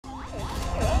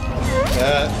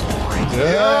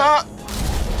Yeah.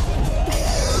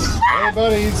 Hey,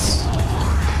 buddies.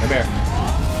 Come here.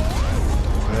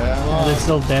 Are they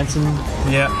still dancing?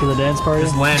 Yeah. For the dance party?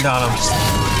 Just land on them.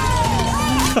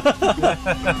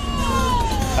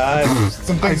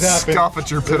 Some things happened. Scoff at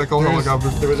your pinnacle helicopter.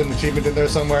 There was an achievement in there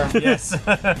somewhere. Yes.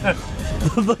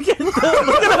 Look at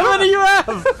how many you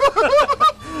have!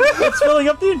 It's filling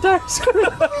up the entire screen.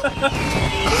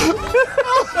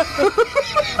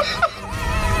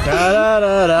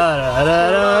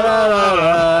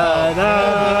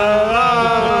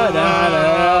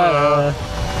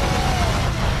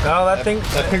 Oh, that thing.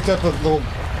 I picked up a little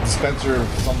dispenser or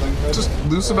something. Just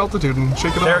lose some altitude and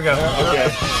shake it There off. we go.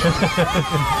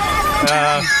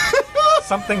 Okay.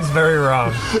 Something's very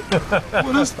wrong.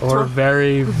 Or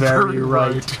very, very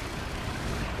right.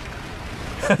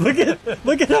 Look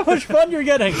at how much fun you're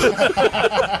getting. You're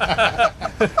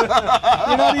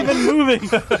not even moving.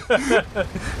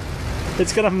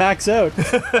 It's gonna max out.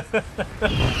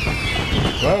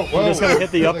 Whoa, You're just gonna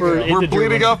hit the upper We're integer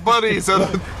bleeding limit. up buddies at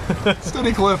a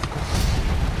steady clip.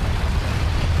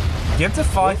 You have to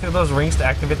fly through those rings to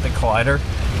activate the collider.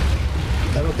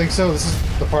 I don't think so. This is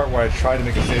the part where I try to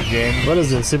make a safe game. What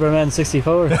is it, Superman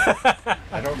 64?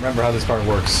 I don't remember how this part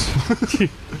works.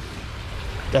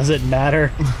 Does it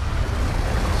matter?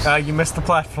 You missed the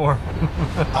platform.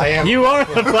 I am. You are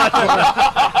the platform.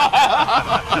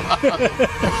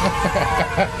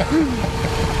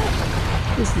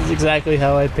 This is exactly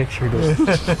how I pictured it.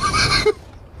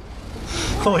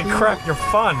 Holy crap, you're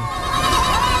fun.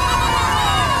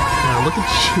 Yeah, look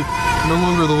at you. No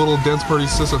longer the little dance party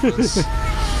Sisyphus.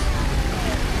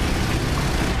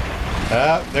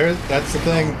 That's the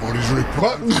thing. What is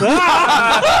report? These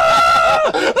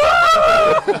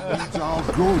are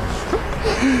goods.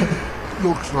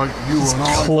 Looks like you and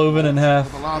I Cloven in half.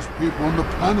 are the last people on the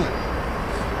planet.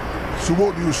 So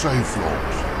what do you say,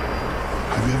 Flox?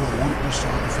 Have you ever wanted to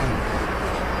start a family?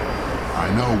 I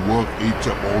know work eats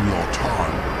up all your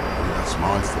time, and that's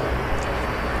my fault.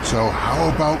 So how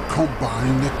about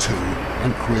combining the two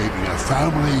and creating a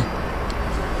family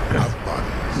of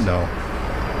buddies? No.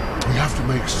 We have to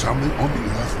make something on the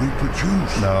Earth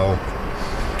reproduce. No.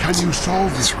 Can you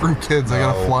solve this? Screw kids, I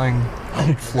got a flying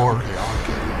floor. Okay, I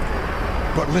get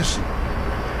it. But listen,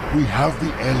 we have the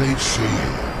LHC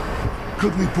here.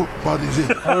 Could we put buddies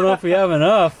in? I don't know if we have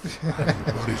enough.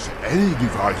 Buddies, any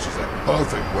device is a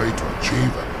perfect way to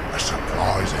achieve a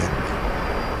surprise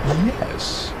ending.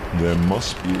 Yes, there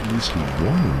must be at least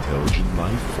one intelligent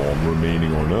life form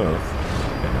remaining on Earth.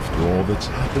 And after all that's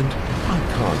happened, I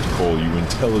can't call you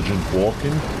intelligent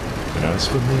walking. And as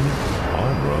for me,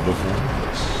 I'm rather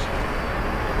formless.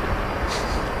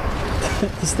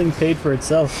 This thing paid for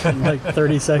itself in like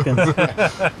 30 seconds.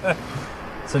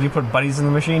 So do you put buddies in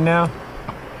the machine now?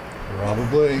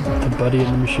 Probably. The buddy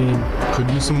in the machine. Could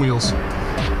use some wheels.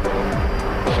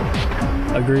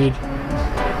 Agreed.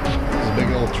 There's a big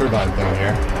little turbine thing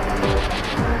here.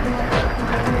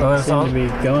 Oh, Doesn't that's seem all. to be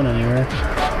going anywhere.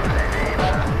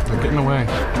 They're getting away.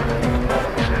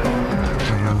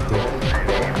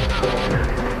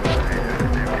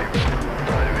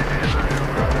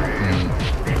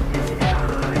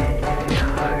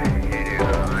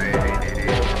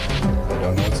 I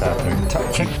don't know what's happening.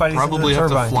 Kick buddies Probably into have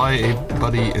the to turbine. fly a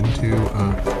buddy into.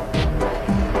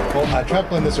 Well, I tried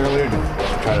playing this earlier to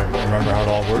try to remember how it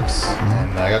all works,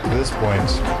 and I got to this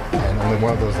point, and only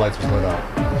one of those lights was lit up.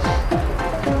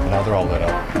 And now they're all lit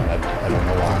up. I don't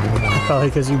know why. Probably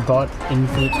because you bought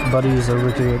infinite buddies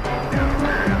over to it.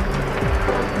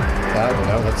 I don't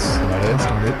know. That's not it.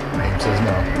 Not it. Game says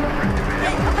no.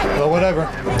 Well, whatever.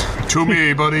 To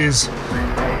me, buddies.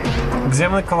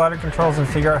 Examine the collider controls and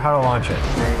figure out how to launch it.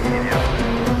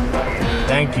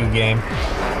 Thank you, game.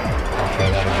 I'll try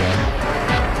that again.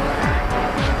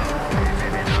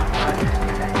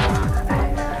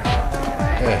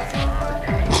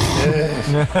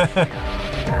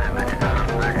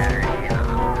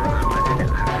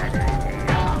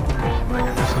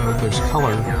 So there's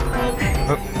color.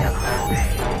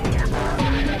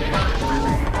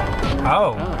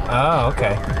 Oh. Oh,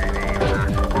 okay.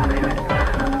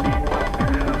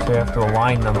 So you have to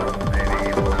align them.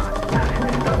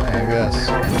 I guess.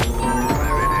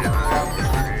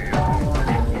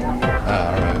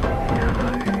 Alright.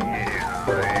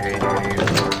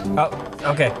 Oh,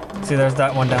 okay. See, there's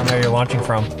that one down there you're launching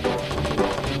from.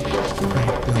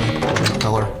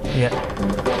 Color. Yeah.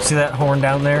 See that horn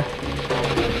down there?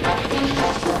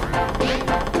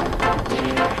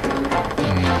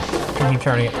 Keep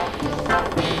turning it.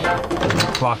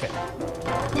 Lock it.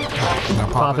 Now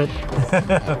Pop it.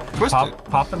 Twist it.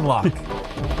 Pop and lock.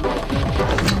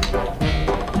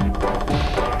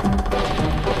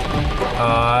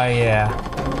 Yeah.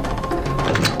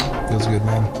 Feels good,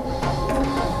 man.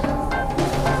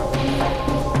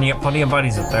 And you got plenty of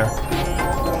buddies up there.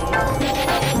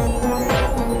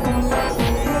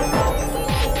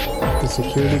 The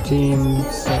security team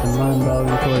set a mind ball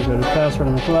before you go to password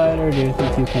on the collider. Do you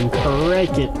think you can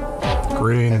crack it? I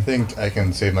Green. think I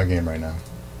can save my game right now.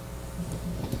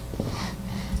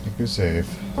 Make you save.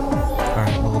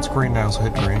 Alright, well, it's green now, so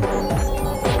hit green.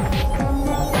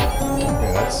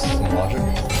 Okay, that's some logic.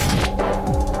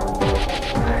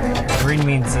 Green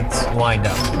means it's lined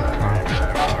up.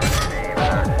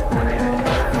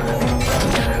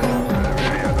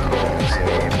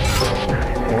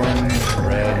 Orange,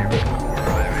 red.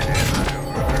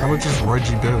 How about just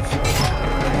Reggie Biv?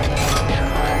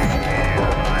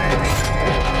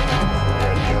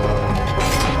 Red, yellow.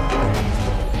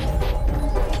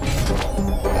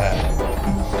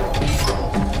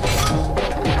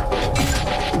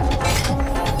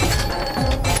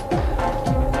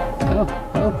 Oh,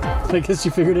 well, I guess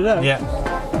you figured it out. Yeah.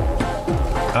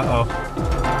 Uh-oh.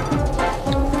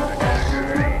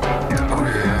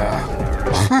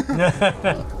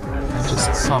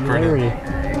 Just stop right Larry. in.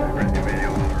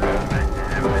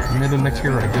 You made a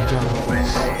Nakira, good job.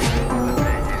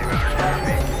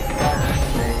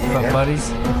 But buddies?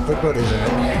 Put buddies in it.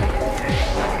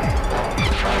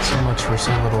 So much for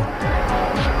so little.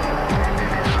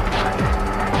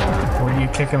 Where do you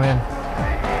kick him in?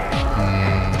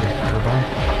 Turbine?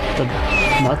 The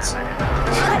nuts.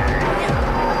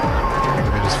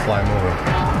 Maybe just fly them over. Like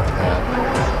that.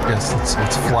 Yes,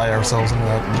 let's fly ourselves into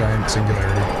that giant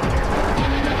singularity.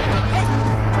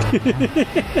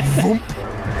 Voomp.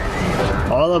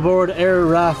 All aboard air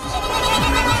raft.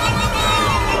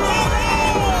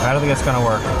 I don't think it's gonna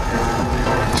work.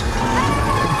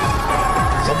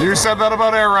 You said that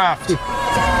about Air Raft.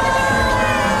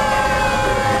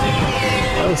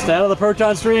 Oh, stay out of the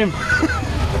proton stream.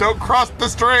 Don't cross the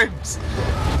streams.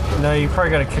 No, you probably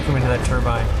gotta kick him into that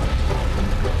turbine.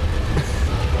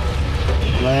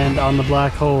 Land on the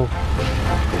black hole.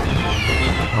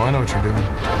 Oh, I know what you're doing.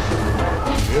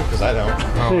 You, because I don't.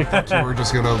 Oh, I thought you were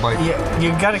just gonna like.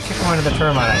 You gotta kick him into the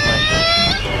turbine, I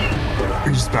think.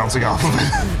 You're just bouncing off of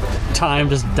it. Time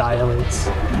just dilates.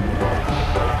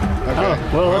 Okay. Oh,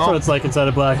 well, that's what it's like inside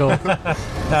a black hole.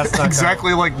 That's not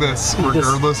Exactly like this,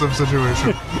 regardless of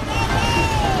situation.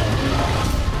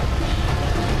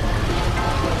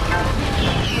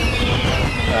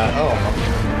 Oh,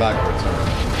 I'm backwards.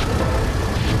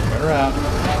 Turn around.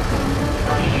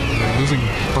 We're losing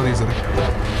buddies at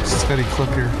a steady clip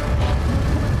here.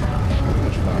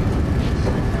 Much fun.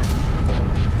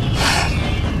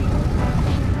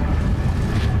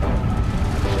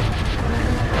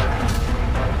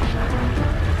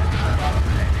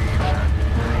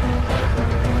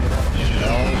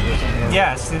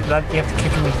 Yeah, see, that, you have to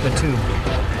kick him into the tube.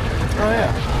 Oh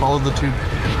yeah. Follow the tube.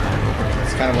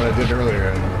 That's kind of what I did earlier.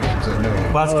 And it said no.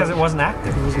 Well, that's because it wasn't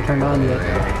active. It wasn't turned on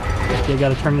yet. You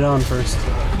gotta turn it on first.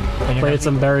 And Play it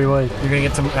some Barry White. You're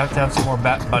gonna have to have some more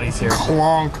buddies here.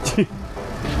 Clonk.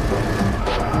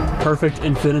 Perfect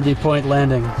infinity point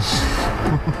landing.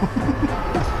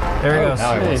 There he goes.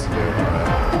 Now he Hey. wants to do it. All right.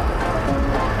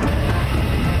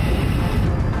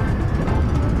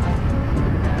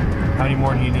 How many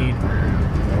more do you need?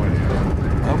 No idea.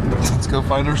 Oh, let's go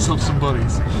find ourselves some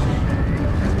buddies.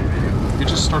 You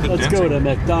just started Let's dancing. go to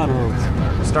McDonald's.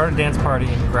 Start a dance party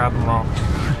and grab them all.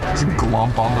 Just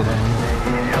glomp onto them.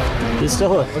 There's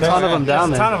still a ton of them down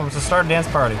There's a ton there. of them, so start a dance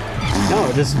party.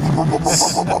 No,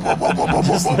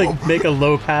 just like make a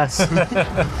low pass.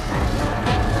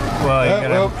 Well, you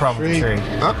gotta have a problem with the tree.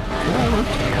 Oh,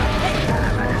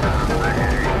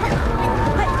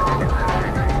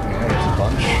 There's a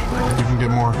bunch. you can get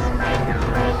more.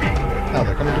 Now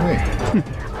they're coming to me.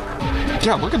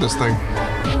 Yeah, look at this thing.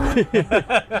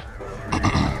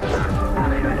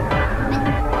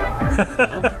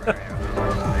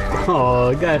 Oh,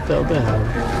 the guy fell down.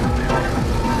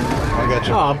 I got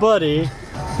you. Aw, buddy.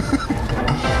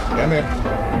 Come here.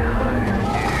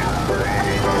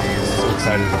 So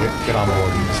excited to get on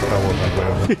board and just fell over my way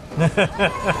over.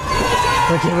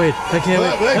 I can't wait. I can't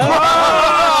wait.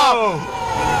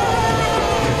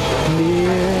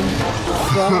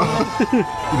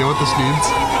 You know what this needs?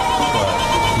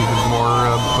 Even more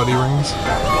buddy rings.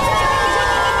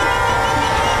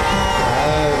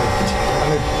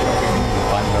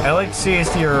 I like to see us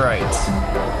to your right.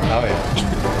 Oh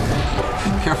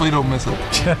yeah. Carefully don't miss it.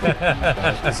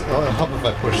 I'll help if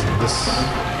I push this.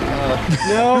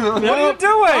 No, What are you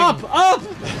doing? Up!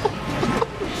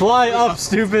 Fly up,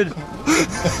 stupid.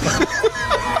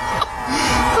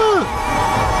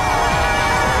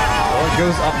 Well, it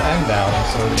goes up and down,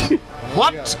 so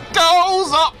What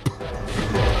goes up?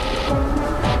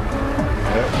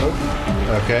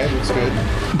 Okay, looks good.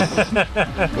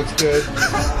 Looks good.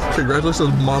 Congratulations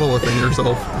on monolithing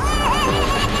yourself.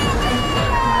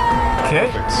 Okay,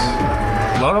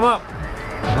 Perfect. load them up.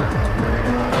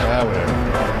 Ah, whatever.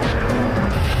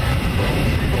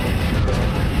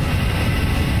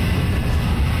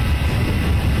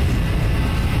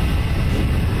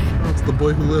 That's the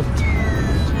boy who lived.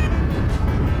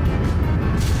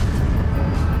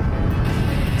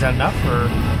 Is that enough, or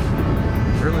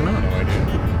Apparently not. No idea.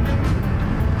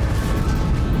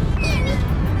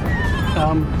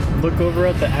 Look over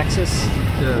at the axis.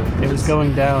 Yeah. It was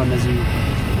going down as you.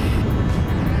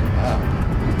 Ah.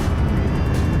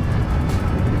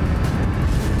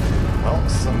 Well,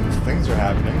 some things are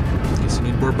happening. Guess you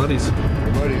need more buddies.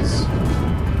 Everybody's.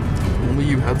 Only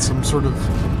you had some sort of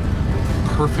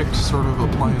perfect sort of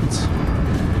appliance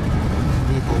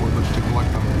vehicle with which to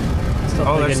collect them. Still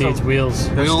Oh, think there's it needs some- wheels.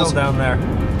 they're Wheels. still down there?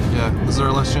 Yeah, this is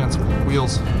our last chance.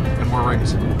 Wheels and more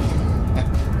rings.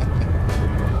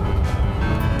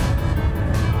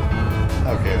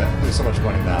 Okay, there's so much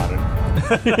money now.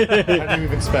 How do you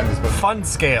even spend this much? Fun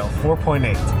scale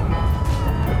 4.8.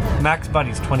 Max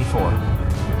buddies 24. You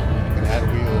can add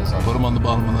wheels on. Put them on the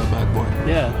bottom of that bad boy.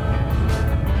 Yeah.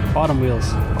 Bottom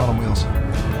wheels. Bottom wheels.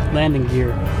 Landing gear.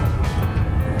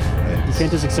 You can't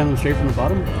just extend them straight from the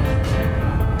bottom?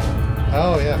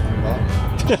 Oh yeah, from the bottom.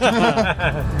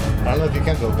 I don't know if you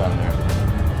can build down there.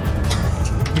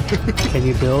 Can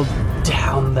you build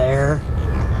down there?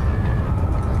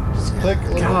 Just click a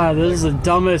little. God, this is the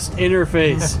dumbest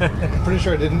interface. I'm pretty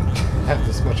sure I didn't have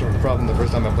this much of a problem the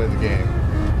first time I played the game.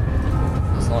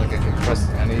 It's not like I can press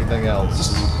anything else.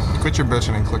 Just quit your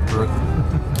bitching and click through it.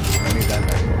 I need that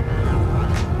menu.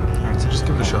 Alright, so just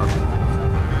give it a shot.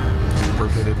 Just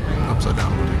rotate it upside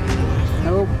down.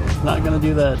 Nope, not gonna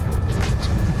do that.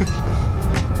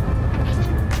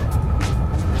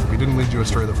 We didn't lead you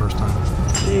astray the first time.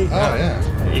 There Oh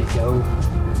yeah. you go.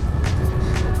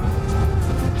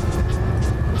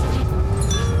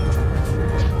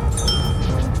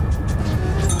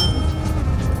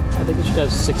 I think it should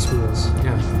have 6 wheels.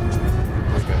 Yeah.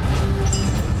 Okay.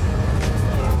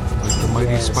 Like the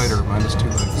mighty Yes. spider minus 2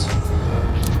 legs.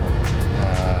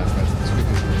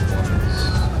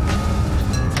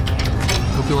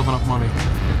 Hope you'll have enough money.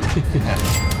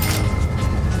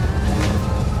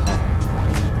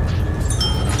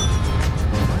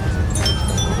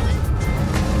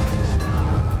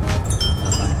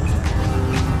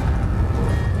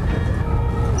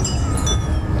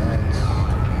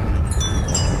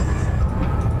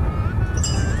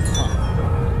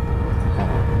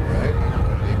 Right?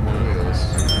 I need more wheels.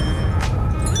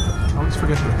 I always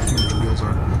forget how huge wheels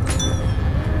are.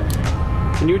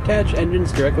 Can you attach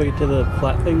engines directly to the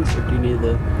flat things, or do you need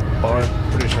the bar?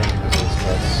 Pretty sure I need this little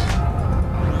struts.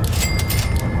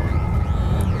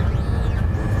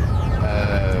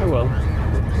 Oh well.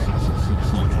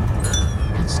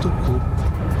 It's still cool.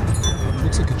 It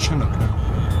looks like a Chinook now.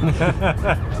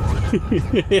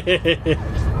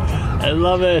 I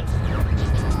love it.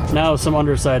 Now some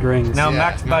underside rings. Now Yeah,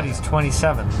 max yeah. buddies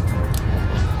 27.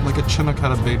 Like a Chinook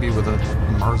had a baby with a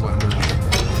Mars lander.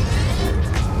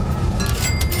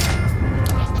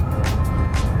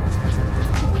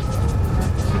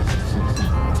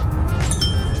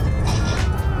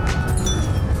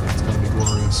 It's gonna be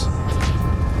glorious.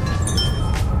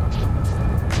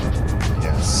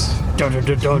 Yes. Dun, dun,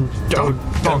 dun, dun, dun,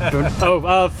 dun, dun.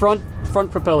 Oh,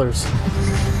 front propellers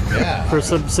Yeah. for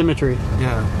symmetry.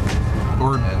 Yeah.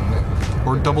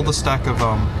 Or double the stack of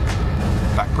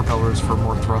back propellers for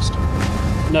more thrust.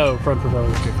 No, front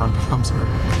propellers. Okay, front. I'm sorry.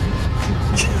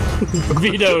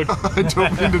 Vetoed. I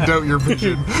don't mean to doubt your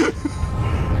vision.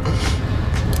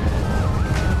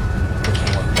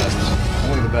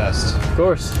 Only the best. Of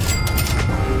course.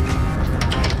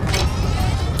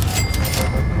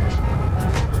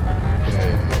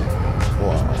 Okay.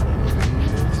 Wow.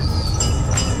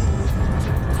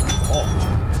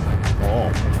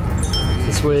 Oh.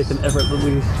 This way it can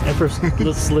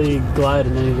effortlessly glide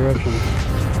in any direction.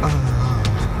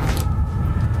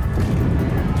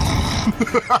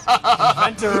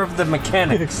 Inventor of the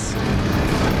mechanics.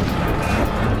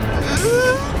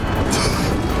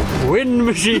 Wind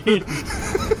machine.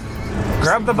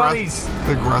 Grab the buddies.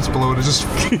 The grass below it is just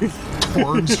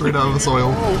torn straight out of the soil.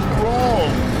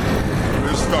 Wrong.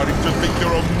 We're starting to think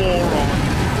you're a moron.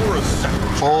 You're a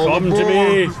savage. All Come to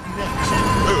aboard. me.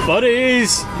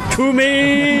 Buddies, to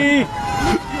me.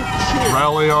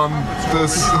 Rally on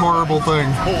this horrible thing.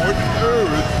 On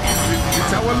Earth, it's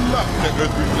It's our luck that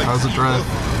Earth reflects How's it drive?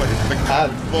 evil, but if the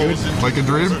cloud falls into Like a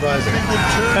dream? Surprising. it will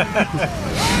turn into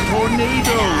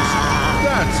tornadoes.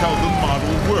 That's how the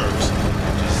model works.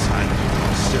 Decide for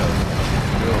yourself.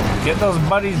 Get those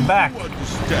buddies back. You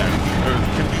understand the Earth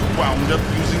can be wound up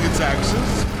using its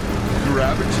axis?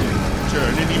 Gravity,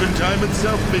 turn, and even time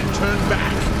itself may turn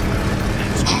back.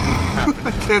 That's what will happen.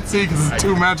 I can't see because it's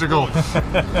too magical.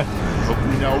 But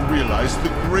we now realize the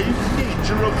grave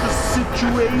nature of the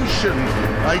situation.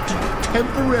 I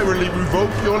temporarily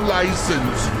revoke your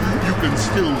license. You can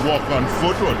still walk on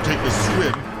foot or take a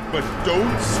swim, but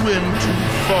don't swim too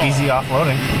far. Easy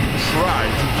offloading. Try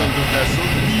to build a vessel,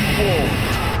 be warned.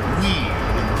 We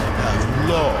have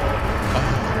law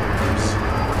arms.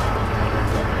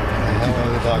 What the hell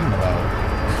are they talking about?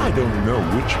 I don't know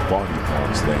which body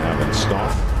parts they have in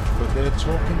stock, but they're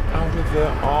talking out of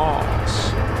their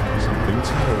arse. Something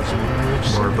tells me which.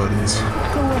 More buddies.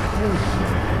 Go ahead.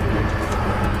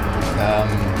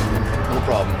 No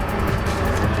problem.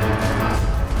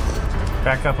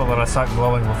 Back up a little. I saw it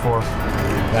glowing before.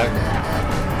 Back.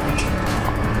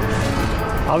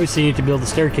 Obviously, you need to build a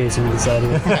staircase into the side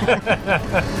of it.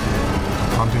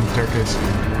 Haunting staircase.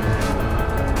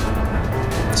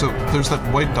 So there's that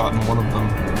white dot in one of them,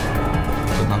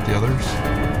 but not the others.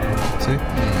 See?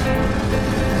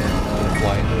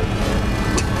 Fly into it.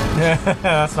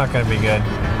 That's not going to be good.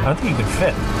 I don't think you can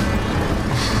fit.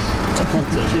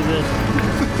 So she's in.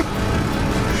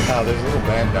 Oh, there's a little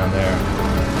band down there.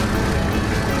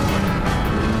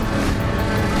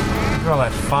 Look at all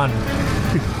that fun.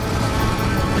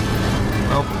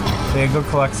 Well, Yeah, go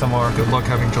collect some more. good luck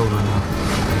having children now.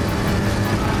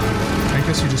 I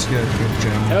guess you just get a good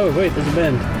gem. Oh, wait, there's a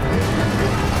bend.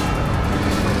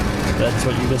 That's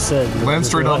what you just said. Land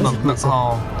straight on them.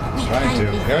 Oh, Trying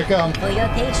to. Here I come. For your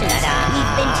patience,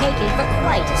 we've been taken for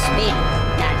quite a spin.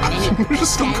 Not many They're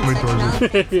just still coming understand towards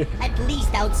such nonsense, at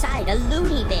least outside a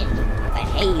loony bin. But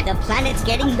hey, the planet's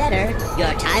getting better.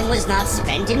 Your time was not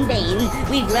spent in vain.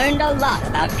 We've learned a lot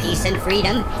about peace and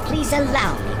freedom. Please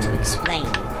allow me to explain.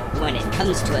 When it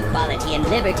comes to equality and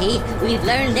liberty, we've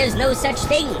learned there's no such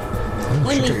thing.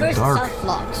 When we getting first dark. saw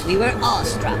flocks, we were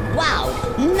awestruck, wowed,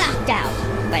 knocked out.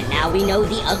 But now we know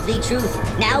the ugly truth.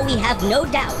 Now we have no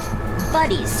doubt.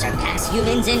 Buddies surpass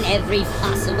humans in every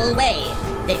possible way.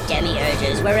 The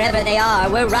demiurges, wherever they are,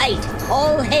 were right.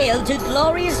 All hail to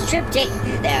glorious triptych,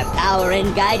 their power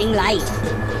and guiding light.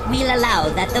 We'll allow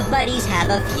that the buddies have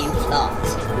a few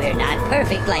flaws. We're not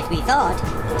perfect like we thought.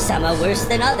 Some are worse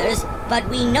than others, but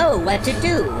we know what to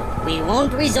do. We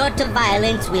won't resort to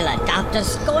violence, we'll adopt a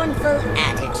scornful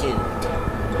attitude.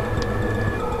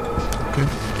 okay.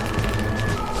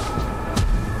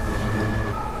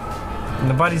 And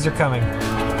the buddies are coming. Well,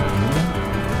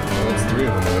 that's 3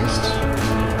 of them at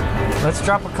least. Let's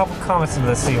drop a couple comments into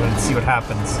the sea and see what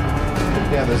happens.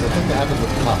 Yeah, there's a thing that happens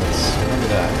with comets. Remember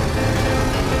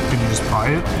that. Can you just buy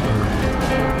it?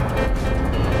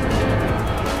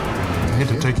 I hate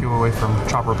to take you away from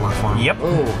chopper platform. Yep.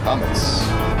 Oh, comets.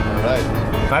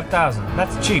 Alright. 5,000.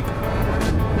 That's cheap.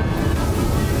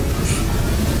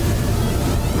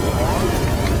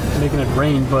 Making it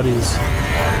rain, buddies.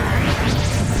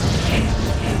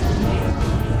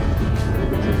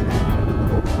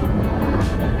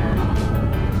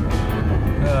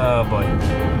 Oh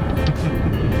boy.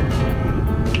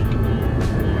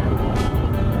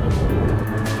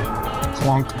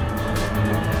 Clunk.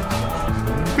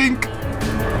 Bink.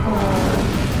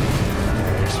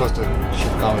 You're supposed to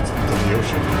shoot comets into the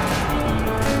ocean.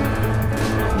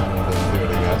 No one doesn't do it,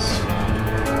 I guess.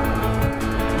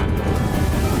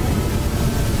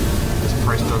 This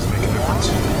price does make a difference.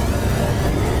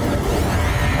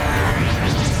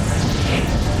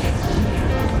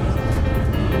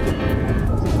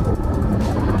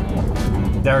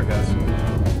 There it goes.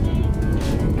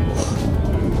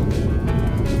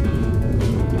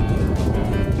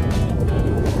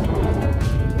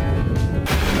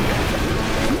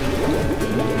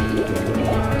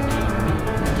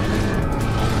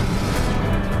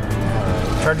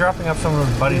 Try dropping up some of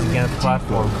those buddies again at the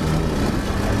platform.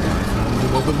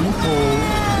 Of the loophole,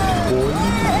 boy.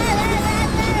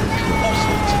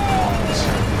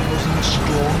 Wasn't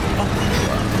strong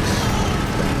updrafts.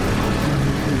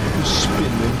 You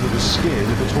spin into the skin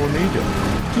of a tornado.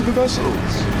 To the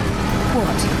vessels.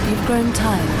 What? You've grown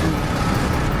tired of me.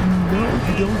 No,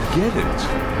 you don't get it.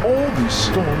 All these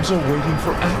storms are waiting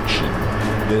for action.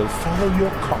 They'll follow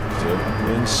your copter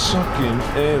and suck in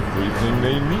everything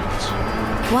they meet.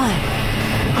 Why?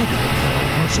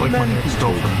 Much like my next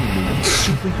dolphin. Humans,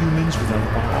 superhumans without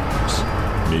arms.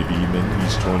 Maybe you meant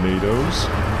these tornadoes?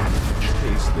 In which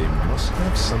case, they must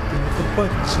have something with the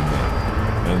buddies in them.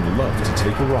 and love to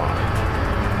take a ride.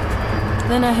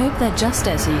 Then I hope they're just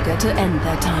as eager to end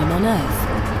their time on Earth.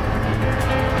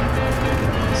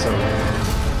 So,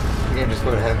 the game just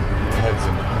heads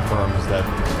and confirms that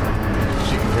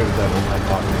she can hear the devil and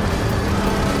talk to him.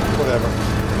 Whatever.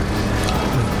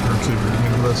 You're actually reading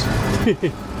into this.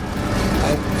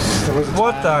 There was a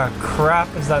What time- the crap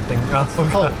is that thing? Oh,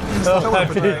 God.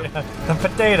 The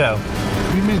potato.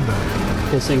 We made that.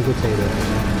 Hissing potato.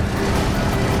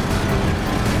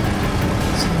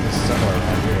 Something similar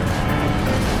around here.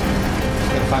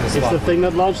 Gotta find a It's spot. the thing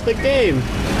that launched the game.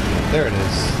 There it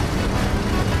is.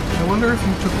 I wonder if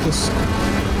you took this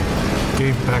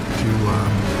game back to,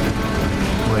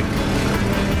 like,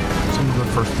 some of the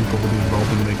first people to be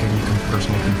involved in making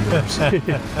personal computers.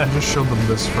 And just showed them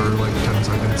this for, like, 10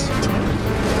 seconds.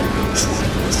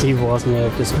 Steve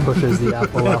Wozniak just pushes the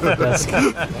apple off the desk.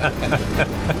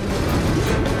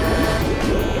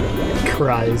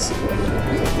 Cries.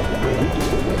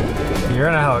 You're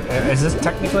in a is this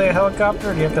technically a helicopter,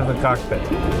 or do you have to have a cockpit?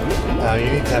 You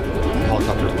need to have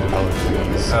helicopter propeller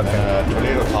thingies. Okay.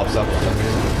 Tornado pops up for some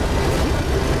reason.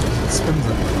 It spins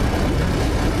it. I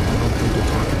don't think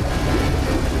it's working.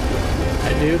 I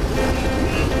do.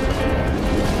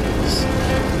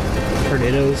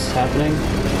 Tornadoes happening.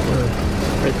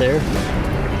 Right there.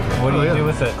 What do Oh, you yeah. do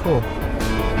with it? Cool. I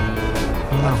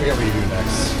forget what you do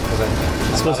next. 'Cause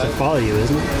It's supposed to follow you,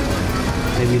 isn't it?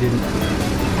 Maybe you didn't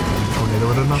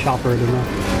Tornado it enough? chopper it enough.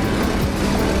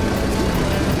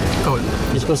 Oh,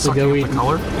 You're supposed to sucking go up eat. the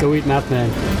color? Go eat Math Man.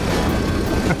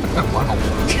 Wow.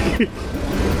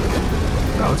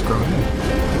 Now it's growing in.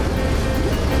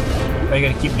 Oh, you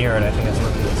gotta keep near it, I think that's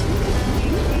what it is.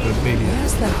 The baby.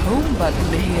 Where's the home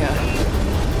button here?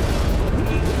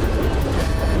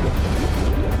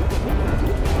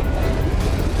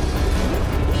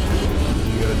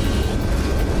 You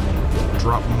gotta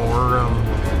drop more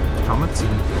comets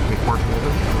and make more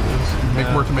tomatoes. Make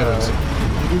more tomatoes.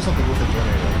 You do something with the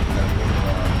tornado.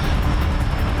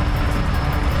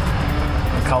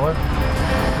 The color?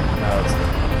 No, it's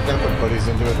you gotta put buddies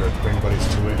into it or bring buddies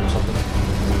to it or something.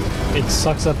 It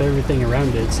sucks up everything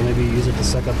around it, so maybe you use it to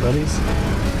suck up buddies.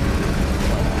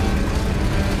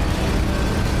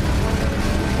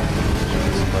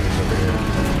 There's some buddies over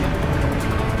here.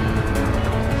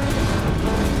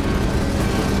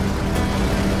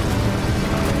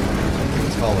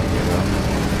 Something's following me though.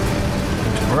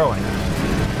 It's growing.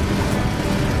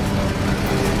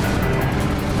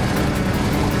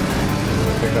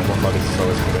 Picking up more buddies is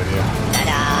always a good idea.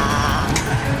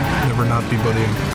 Ta-da! Never not be buddying.